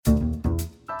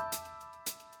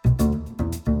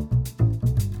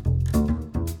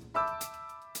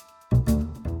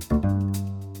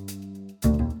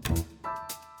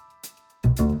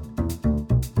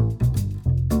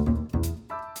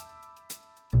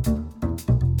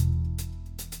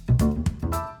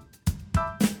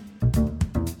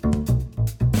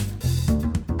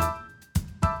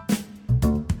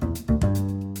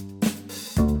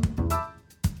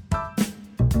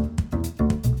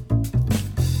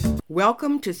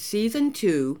Welcome to Season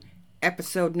 2,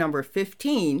 Episode number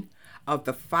 15 of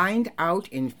the Find Out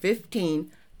in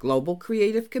 15 Global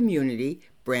Creative Community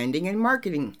Branding and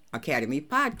Marketing Academy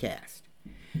podcast.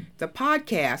 The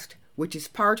podcast, which is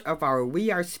part of our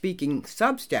We Are Speaking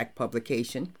Substack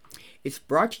publication, is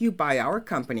brought to you by our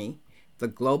company, the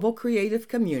Global Creative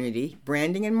Community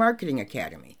Branding and Marketing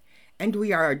Academy, and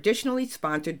we are additionally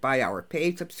sponsored by our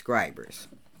paid subscribers.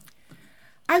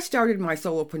 I started my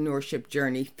solopreneurship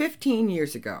journey 15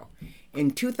 years ago,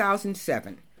 in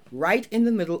 2007, right in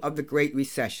the middle of the Great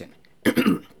Recession.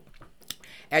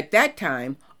 At that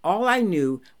time, all I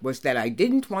knew was that I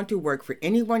didn't want to work for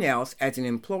anyone else as an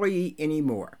employee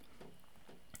anymore.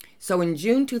 So in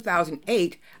June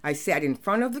 2008, I sat in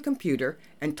front of the computer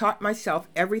and taught myself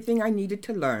everything I needed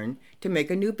to learn to make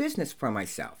a new business for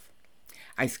myself.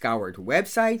 I scoured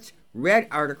websites, read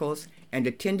articles, and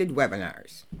attended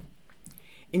webinars.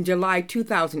 In July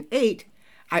 2008,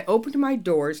 I opened my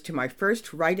doors to my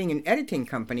first writing and editing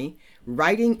company,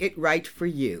 Writing It Right for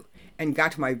You, and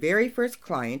got my very first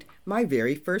client my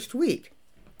very first week.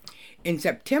 In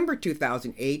September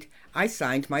 2008, I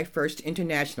signed my first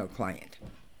international client.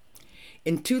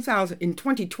 In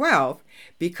 2012,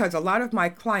 because a lot of my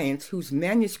clients whose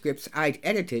manuscripts I'd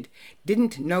edited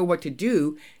didn't know what to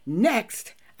do,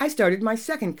 next I started my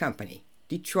second company,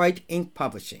 Detroit Ink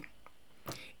Publishing.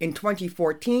 In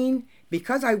 2014,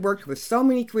 because I worked with so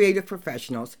many creative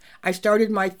professionals, I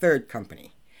started my third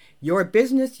company, Your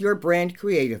Business, Your Brand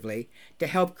Creatively, to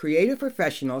help creative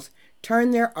professionals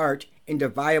turn their art into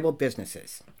viable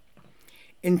businesses.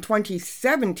 In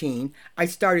 2017, I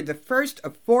started the first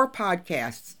of 4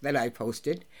 podcasts that I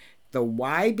posted, the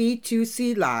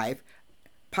YB2C Live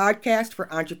podcast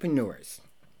for entrepreneurs.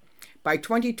 By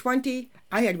 2020,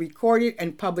 I had recorded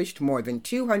and published more than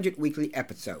 200 weekly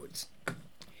episodes.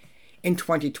 In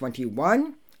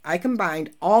 2021, I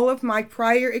combined all of my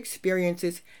prior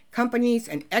experiences, companies,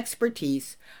 and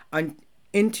expertise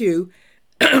into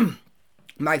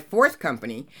my fourth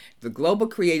company, the Global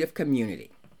Creative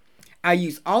Community. I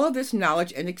use all of this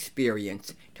knowledge and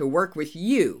experience to work with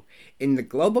you in the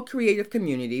Global Creative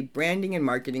Community Branding and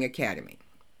Marketing Academy.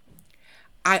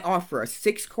 I offer a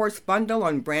 6-course bundle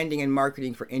on branding and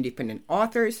marketing for independent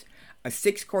authors, a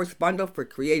 6-course bundle for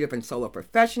creative and solo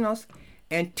professionals,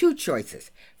 and 2 choices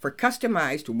for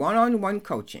customized one-on-one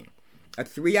coaching, a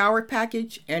 3-hour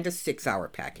package and a 6-hour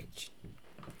package.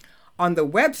 On the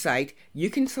website, you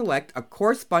can select a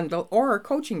course bundle or a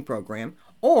coaching program,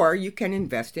 or you can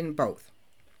invest in both.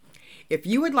 If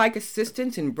you would like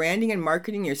assistance in branding and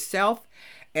marketing yourself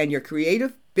and your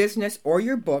creative business or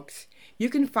your books, you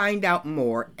can find out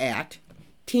more at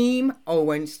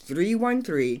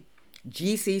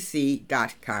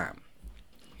teamowens313gcc.com.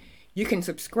 You can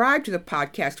subscribe to the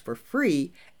podcast for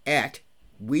free at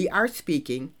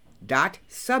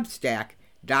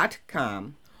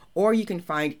wearespeaking.substack.com, or you can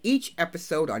find each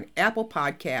episode on Apple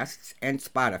Podcasts and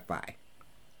Spotify.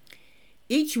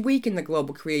 Each week in the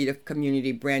Global Creative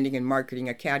Community Branding and Marketing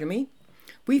Academy,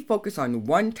 we focus on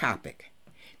one topic.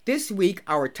 This week,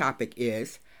 our topic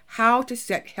is how to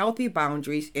set healthy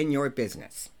boundaries in your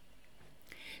business.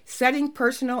 Setting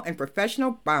personal and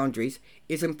professional boundaries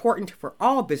is important for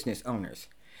all business owners,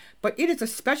 but it is a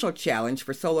special challenge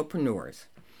for solopreneurs,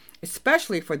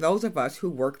 especially for those of us who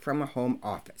work from a home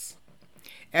office.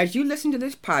 As you listen to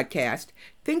this podcast,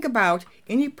 think about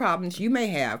any problems you may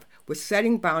have with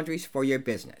setting boundaries for your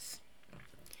business.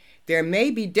 There may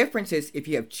be differences if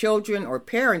you have children or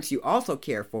parents you also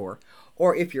care for,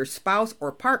 or if your spouse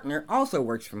or partner also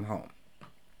works from home.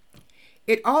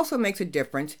 It also makes a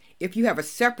difference if you have a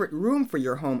separate room for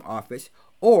your home office,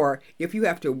 or if you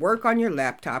have to work on your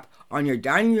laptop on your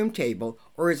dining room table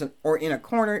or in a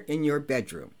corner in your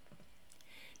bedroom.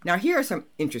 Now here are some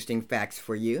interesting facts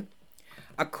for you.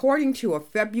 According to a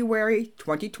February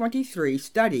 2023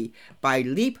 study by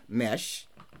LeapMesh,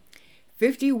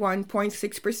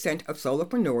 51.6% of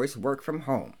solopreneurs work from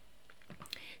home.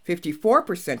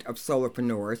 54% of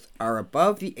solopreneurs are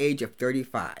above the age of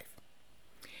 35.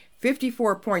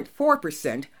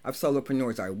 54.4% of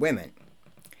solopreneurs are women.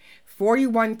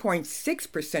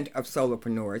 41.6% of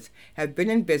solopreneurs have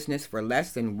been in business for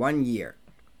less than 1 year.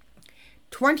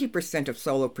 20% of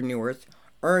solopreneurs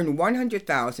earn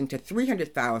 $100,000 to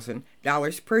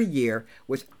 $300,000 per year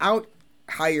without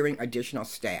hiring additional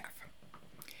staff.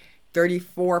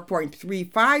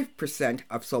 34.35%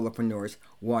 of solopreneurs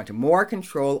want more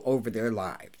control over their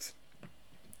lives.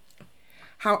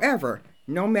 However,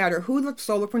 no matter who the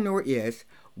solopreneur is,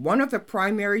 one of the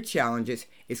primary challenges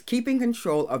is keeping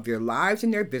control of their lives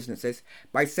and their businesses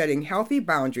by setting healthy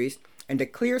boundaries and a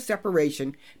clear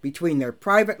separation between their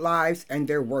private lives and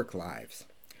their work lives.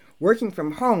 Working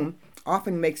from home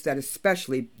often makes that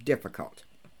especially difficult.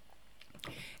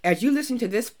 As you listen to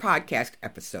this podcast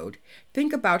episode,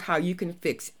 think about how you can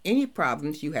fix any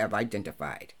problems you have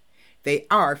identified. They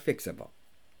are fixable.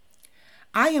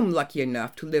 I am lucky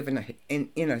enough to live in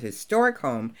a historic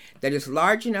home that is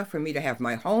large enough for me to have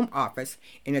my home office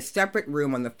in a separate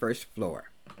room on the first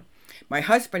floor. My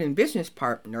husband and business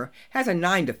partner has a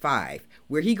 9-to-5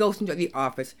 where he goes into the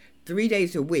office 3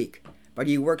 days a week, but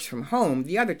he works from home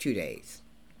the other 2 days.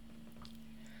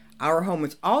 Our home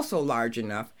is also large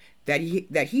enough that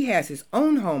he has his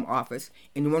own home office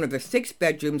in one of the 6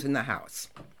 bedrooms in the house.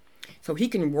 So he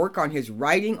can work on his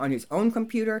writing on his own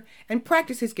computer and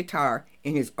practice his guitar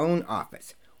in his own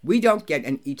office. We don't get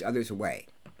in each other's way.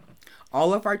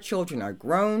 All of our children are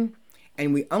grown,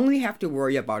 and we only have to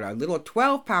worry about our little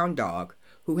 12-pound dog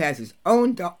who has his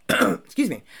own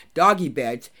doggy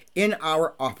beds in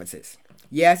our offices.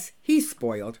 Yes, he's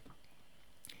spoiled.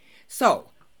 So,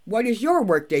 what is your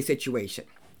workday situation?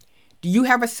 Do you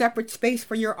have a separate space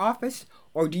for your office,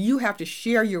 or do you have to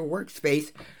share your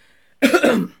workspace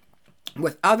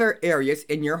with other areas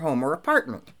in your home or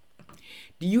apartment?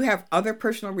 Do you have other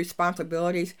personal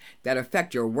responsibilities that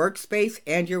affect your workspace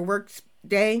and your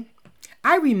workday?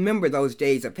 I remember those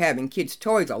days of having kids'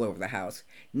 toys all over the house.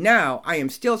 Now I am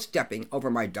still stepping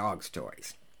over my dog's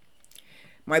toys.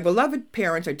 My beloved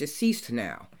parents are deceased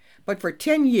now, but for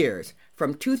 10 years,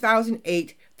 from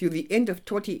 2008 through the end of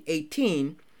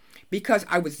 2018, because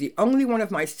I was the only one of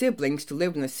my siblings to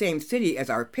live in the same city as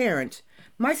our parents,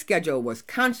 my schedule was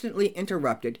constantly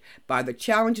interrupted by the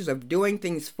challenges of doing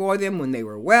things for them when they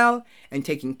were well and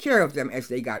taking care of them as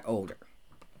they got older.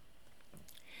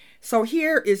 So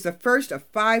here is the first of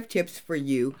 5 tips for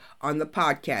you on the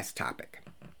podcast topic.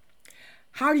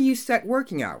 How do you set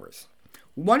working hours?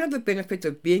 One of the benefits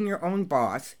of being your own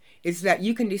boss is that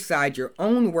you can decide your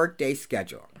own workday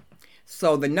schedule.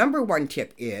 So the number 1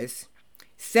 tip is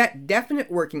set definite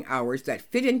working hours that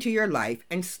fit into your life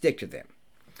and stick to them.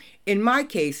 In my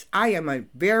case, I am a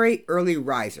very early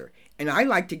riser, and I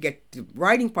like to get the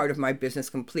writing part of my business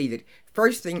completed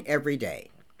first thing every day.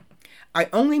 I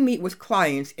only meet with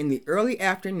clients in the early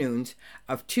afternoons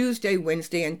of Tuesday,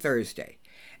 Wednesday, and Thursday,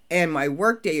 and my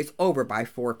workday is over by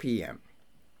 4 p.m.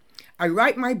 I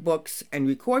write my books and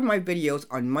record my videos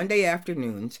on Monday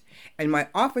afternoons, and my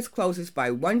office closes by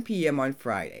 1 p.m. on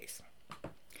Fridays.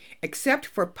 Except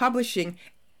for publishing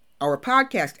our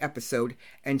podcast episode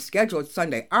and scheduled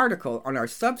Sunday article on our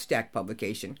Substack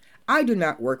publication, I do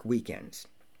not work weekends.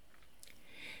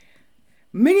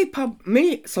 Many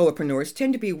solopreneurs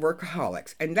tend to be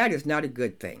workaholics, and that is not a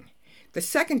good thing. The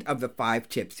second of the 5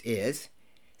 tips is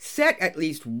set at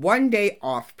least 1 day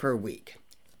off per week.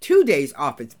 2 days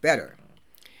off is better.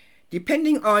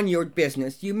 Depending on your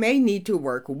business, you may need to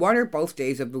work 1 or both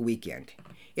days of the weekend.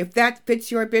 If that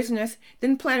fits your business,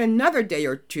 then plan another day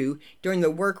or 2 during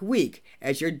the work week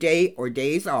as your day or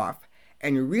days off,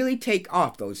 and really take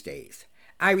off those days.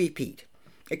 I repeat,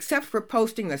 except for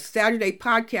posting the Saturday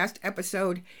podcast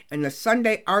episode and the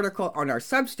Sunday article on our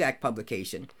Substack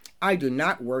publication, I do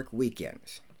not work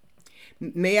weekends.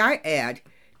 May I add,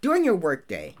 during your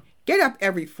workday, get up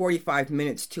every 45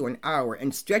 minutes to an hour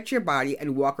and stretch your body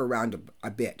and walk around a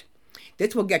bit.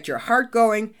 This will get your heart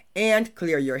going and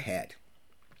clear your head.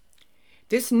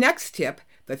 This next tip,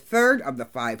 the third of the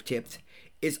 5 tips,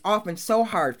 is often so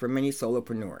hard for many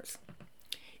solopreneurs.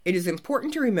 It is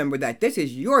important to remember that this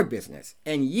is your business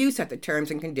and you set the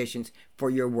terms and conditions for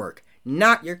your work,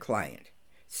 not your client.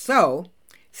 So,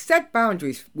 set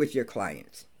boundaries with your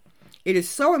clients. It is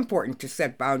so important to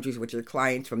set boundaries with your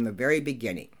clients from the very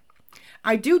beginning.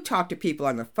 I do talk to people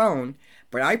on the phone,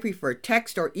 but I prefer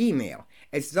text or email,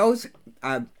 as those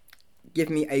give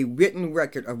me a written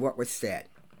record of what was said.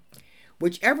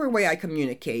 Whichever way I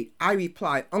communicate, I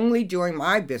reply only during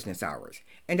my business hours,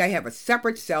 and I have a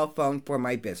separate cell phone for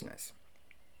my business.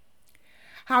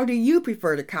 How do you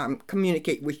prefer to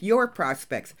communicate with your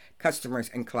prospects, customers,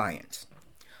 and clients?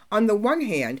 On the one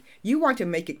hand, you want to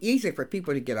make it easy for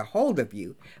people to get a hold of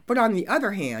you, but on the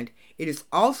other hand, it is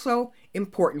also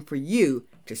important for you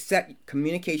to set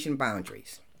communication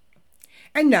boundaries.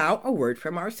 And now, a word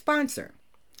from our sponsor.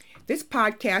 This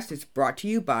podcast is brought to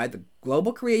you by the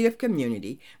Global Creative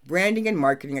Community Branding and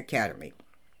Marketing Academy.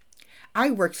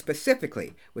 I work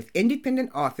specifically with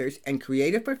independent authors and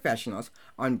creative professionals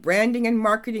on branding and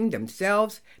marketing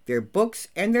themselves, their books,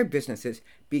 and their businesses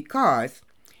because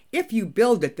 "if you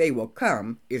build it, they will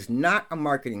come" is not a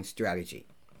marketing strategy.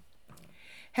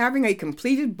 Having a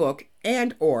completed book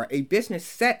and or a business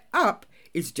set up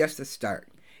is just the start.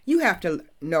 You have to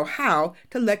know how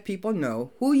to let people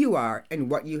know who you are and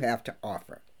what you have to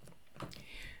offer.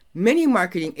 Many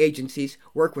marketing agencies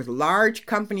work with large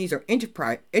companies or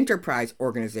enterprise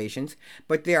organizations,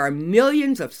 but there are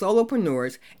millions of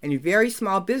solopreneurs and very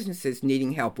small businesses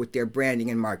needing help with their branding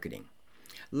and marketing.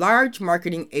 Large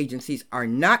marketing agencies are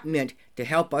not meant to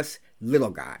help us little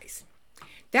guys.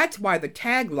 That's why the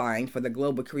tagline for the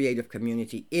global creative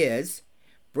community is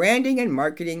Branding and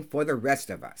Marketing for the Rest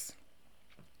of Us.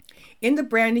 In the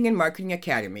Branding and Marketing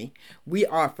Academy, we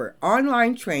offer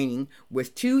online training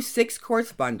with 2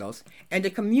 6-course bundles and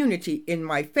a community in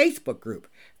my Facebook group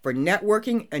for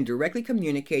networking and directly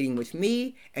communicating with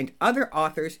me and other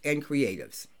authors and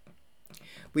creatives.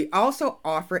 We also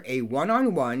offer a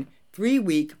one-on-one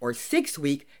 3-week or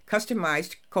 6-week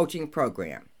customized coaching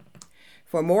program.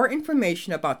 For more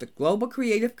information about the Global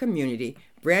Creative Community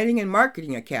Branding and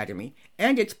Marketing Academy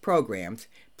and its programs,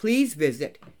 please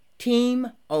visit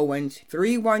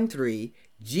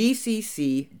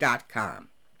teamowens313gcc.com.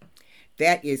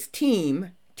 That is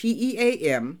team,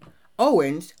 T-E-A-M,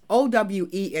 Owens,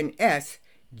 O-W-E-N-S,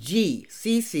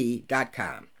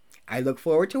 gcc.com. I look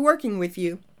forward to working with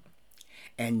you.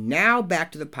 And now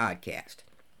back to the podcast.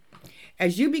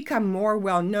 As you become more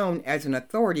well-known as an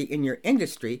authority in your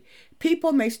industry,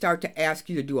 people may start to ask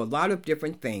you to do a lot of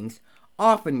different things,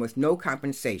 often with no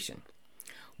compensation.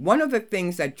 One of the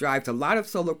things that drives a lot of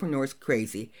solopreneurs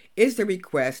crazy is the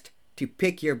request to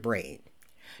pick your brain.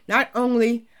 Not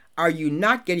only are you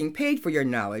not getting paid for your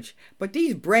knowledge, but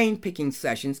these brain-picking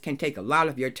sessions can take a lot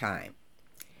of your time.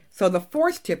 So the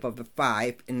 4th tip of the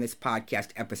 5 in this podcast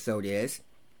episode is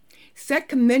set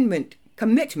commitment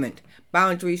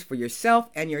boundaries for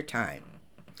yourself and your time.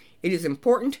 It is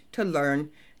important to learn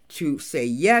to say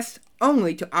yes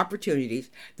only to opportunities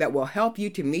that will help you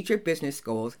to meet your business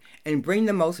goals and bring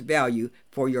the most value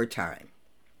for your time.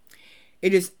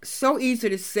 It is so easy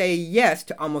to say yes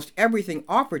to almost everything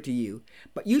offered to you,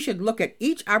 but you should look at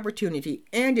each opportunity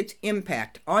and its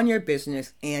impact on your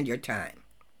business and your time.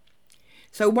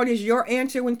 So what is your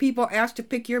answer when people ask to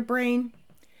pick your brain?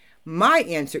 My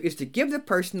answer is to give the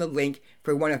person the link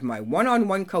for one of my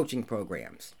one-on-one coaching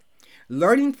programs.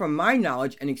 Learning from my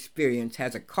knowledge and experience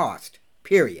has a cost,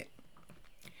 period.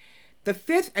 The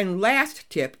 5th and last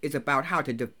tip is about how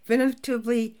to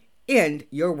definitively end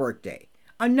your workday,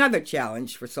 another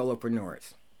challenge for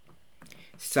solopreneurs.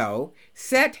 So,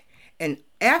 set an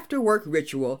after-work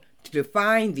ritual to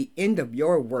define the end of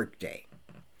your workday.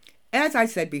 As I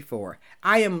said before,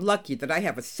 I am lucky that I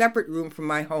have a separate room from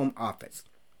my home office.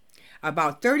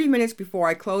 About 30 minutes before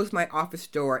I close my office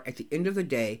door at the end of the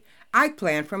day, I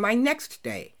plan for my next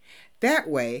day. That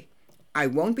way, I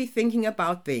won't be thinking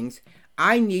about things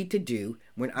I need to do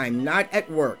when I'm not at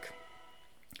work.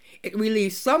 It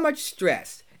relieves so much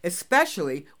stress,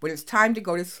 especially when it's time to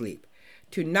go to sleep,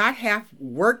 to not have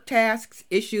work tasks,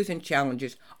 issues, and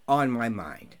challenges on my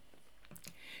mind.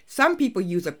 Some people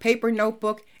use a paper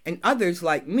notebook, and others,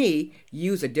 like me,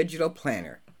 use a digital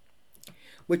planner.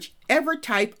 Whichever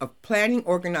type of planning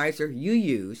organizer you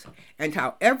use, and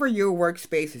however your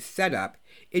workspace is set up,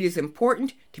 it is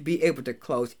important to be able to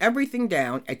close everything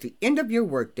down at the end of your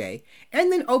workday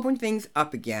and then open things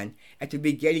up again at the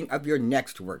beginning of your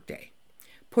next workday.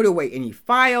 Put away any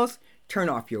files, turn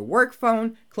off your work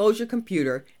phone, close your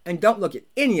computer, and don't look at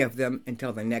any of them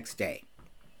until the next day.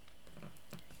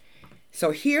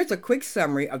 So here's a quick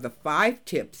summary of the 5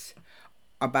 tips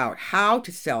about how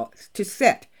to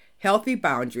set healthy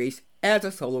boundaries as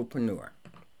a solopreneur.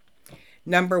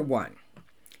 Number 1.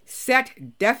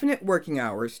 Set definite working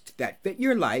hours that fit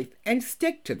your life and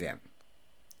stick to them.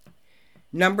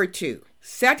 Number 2.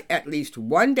 Set at least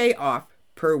one day off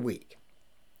per week.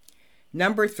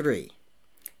 Number 3.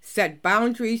 Set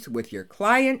boundaries with your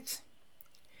clients.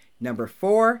 Number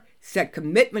 4. Set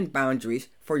commitment boundaries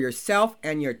for yourself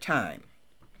and your time.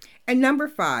 And number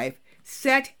 5.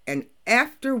 Set an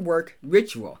after-work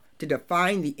ritual to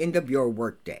define the end of your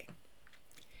workday.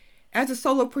 As a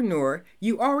solopreneur,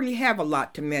 you already have a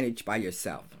lot to manage by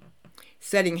yourself.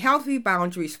 Setting healthy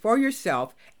boundaries for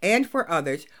yourself and for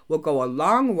others will go a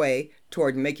long way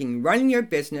toward making running your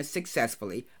business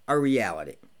successfully a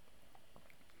reality.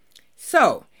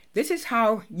 So, this is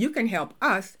how you can help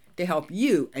us to help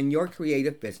you and your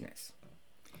creative business.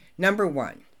 Number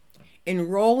 1.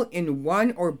 Enroll in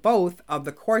one or both of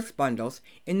the course bundles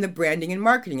in the Branding and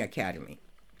Marketing Academy.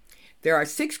 There are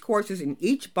 6 courses in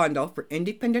each bundle for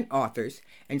independent authors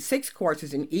and 6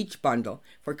 courses in each bundle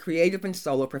for creative and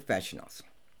solo professionals.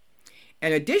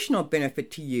 An additional benefit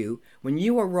to you when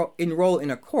you enroll in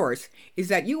a course is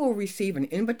that you will receive an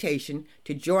invitation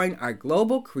to join our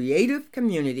Global Creative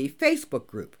Community Facebook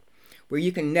group, where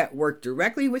you can network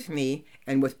directly with me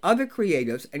and with other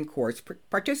creatives and course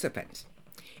participants.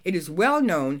 It is well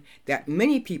known that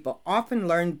many people often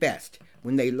learn best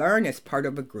when they learn as part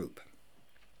of a group.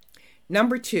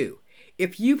 Number 2,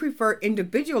 if you prefer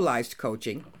individualized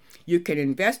coaching, you can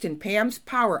invest in Pam's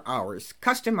Power Hours,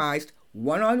 customized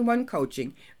one-on-one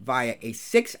coaching via a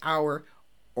 6-hour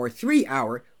or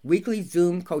 3-hour weekly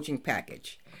Zoom coaching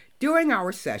package. During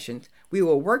our sessions, we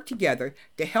will work together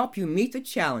to help you meet the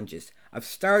challenges of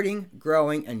starting,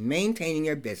 growing, and maintaining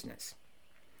your business.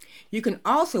 You can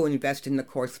also invest in the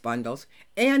course bundles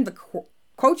and the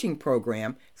coaching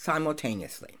program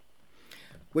simultaneously.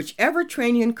 Whichever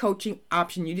training and coaching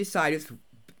option you decide is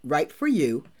right for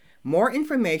you, more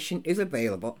information is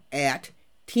available at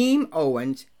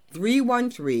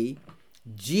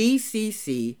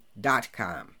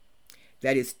teamowens313gcc.com.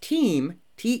 That is team,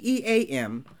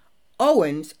 T-E-A-M,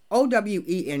 Owens,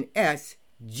 O-W-E-N-S,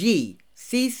 G-C-C.com.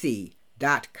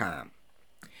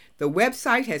 The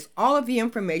website has all of the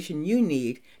information you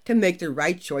need to make the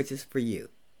right choices for you.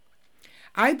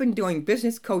 I've been doing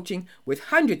business coaching with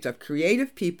hundreds of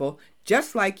creative people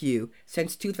just like you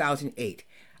since 2008.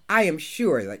 I am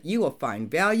sure that you will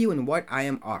find value in what I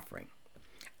am offering.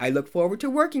 I look forward to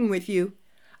working with you.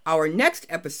 Our next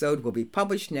episode will be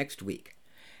published next week.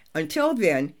 Until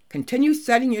then, continue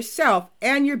setting yourself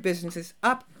and your businesses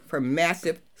up for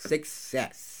massive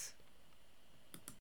success.